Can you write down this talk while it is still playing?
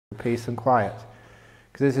peace and quiet.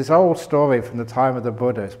 Because there's this old story from the time of the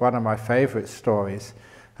Buddha, it's one of my favorite stories,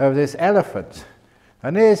 of this elephant.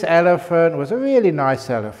 And this elephant was a really nice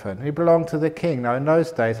elephant. He belonged to the king. Now in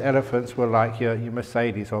those days, elephants were like your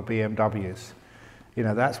Mercedes or BMWs. You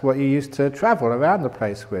know, that's what you used to travel around the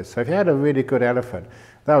place with. So if you had a really good elephant,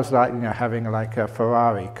 that was like, you know, having like a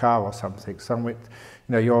Ferrari car or something,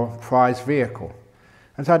 your prized vehicle.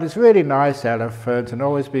 And so this really nice elephant, and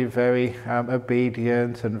always be very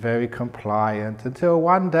obedient and very compliant, until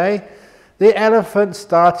one day the elephant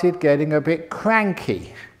started getting a bit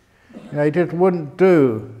cranky. You know, he just wouldn't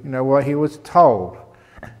do, you know, what he was told,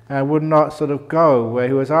 and would not sort of go where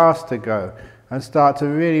he was asked to go, and start to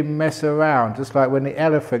really mess around, just like when the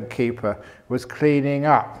elephant keeper was cleaning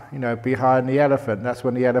up, you know, behind the elephant. That's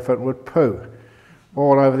when the elephant would poo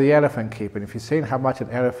all over the elephant keeper. And if you've seen how much an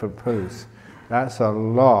elephant poos, that's a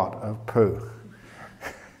lot of poo.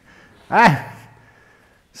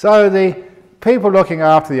 So the people looking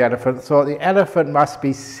after the elephant thought the elephant must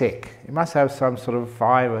be sick. It must have some sort of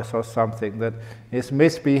virus or something that is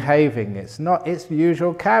misbehaving. It's not its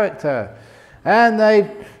usual character. And they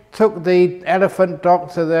took the elephant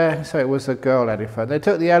doctor there, so it was a girl elephant. They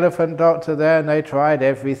took the elephant doctor there and they tried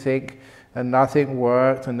everything and nothing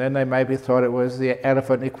worked, and then they maybe thought it was the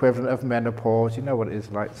elephant equivalent of menopause. You know what it is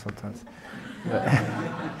like sometimes.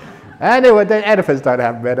 Anyway, the elephants don't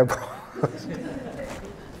have menopause.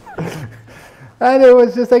 And it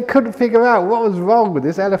was just, they couldn't figure out what was wrong with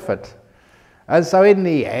this elephant. And so in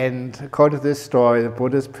the end, according to this story, the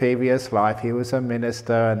Buddha's previous life, he was a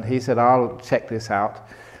minister, and he said, I'll check this out.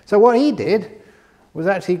 So what he did was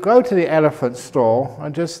actually go to the elephant stall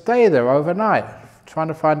and just stay there overnight, trying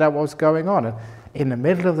to find out what was going on. And in the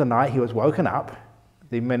middle of the night, he was woken up,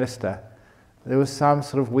 the minister. There was some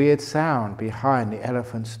sort of weird sound behind the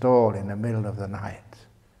elephant stall in the middle of the night.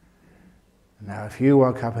 Now, if you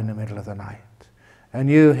woke up in the middle of the night and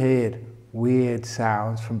you heard weird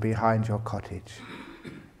sounds from behind your cottage,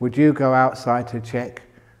 would you go outside to check,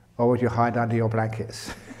 or would you hide under your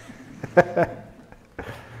blankets?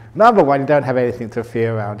 Number one, you don't have anything to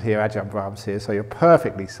fear around here. Ajahn Brahm's here, so you're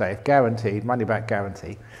perfectly safe, guaranteed, money back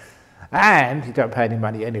guarantee. And you don't pay any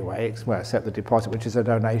money anyway, except the deposit, which is a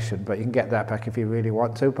donation, but you can get that back if you really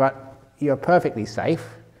want to, but you're perfectly safe.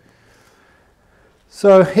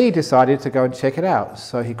 So he decided to go and check it out.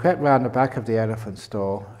 So he crept round the back of the elephant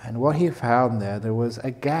stall, and what he found there was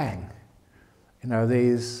a gang. You know,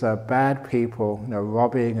 these bad people, you know,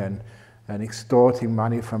 robbing and extorting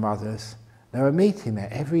money from others. They were meeting there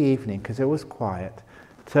every evening, because it was quiet,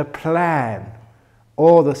 to plan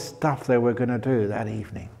all the stuff they were going to do that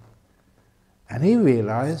evening. And he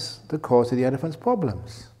realized the cause of the elephant's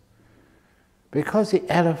problems. Because the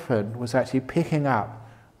elephant was actually picking up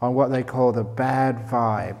on what they call the bad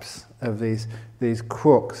vibes of these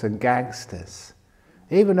crooks and gangsters.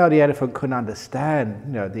 Even though the elephant couldn't understand,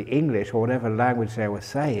 you know, the English or whatever language they were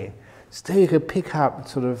saying, still you could pick up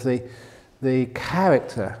sort of the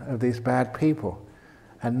character of these bad people.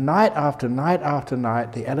 And night after night after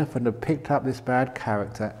night, the elephant had picked up this bad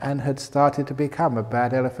character and had started to become a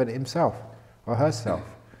bad elephant himself or herself.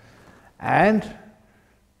 And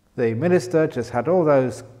the minister just had all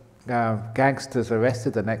those gangsters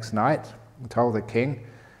arrested the next night, and told the king,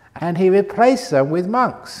 and he replaced them with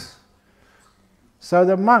monks. So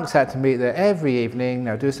the monks had to meet there every evening, you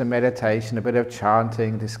know, do some meditation, a bit of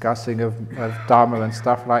chanting, discussing of Dharma and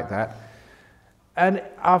stuff like that. And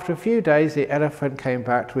after a few days, the elephant came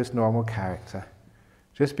back to his normal character,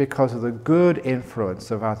 just because of the good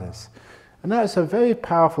influence of others. And that's a very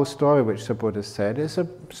powerful story which the Buddha said. It's a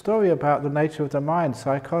story about the nature of the mind,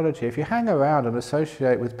 psychology. If you hang around and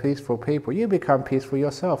associate with peaceful people, you become peaceful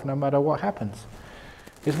yourself no matter what happens.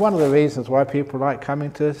 It's one of the reasons why people like coming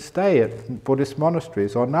to stay at Buddhist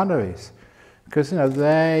monasteries or nunneries. Because, you know,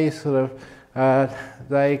 they sort of,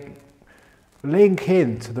 they link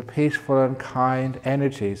into the peaceful and kind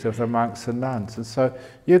energies of the monks and nuns. And so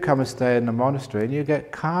you come and stay in the monastery and you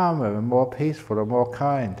get calmer and more peaceful and more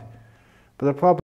kind. But the problem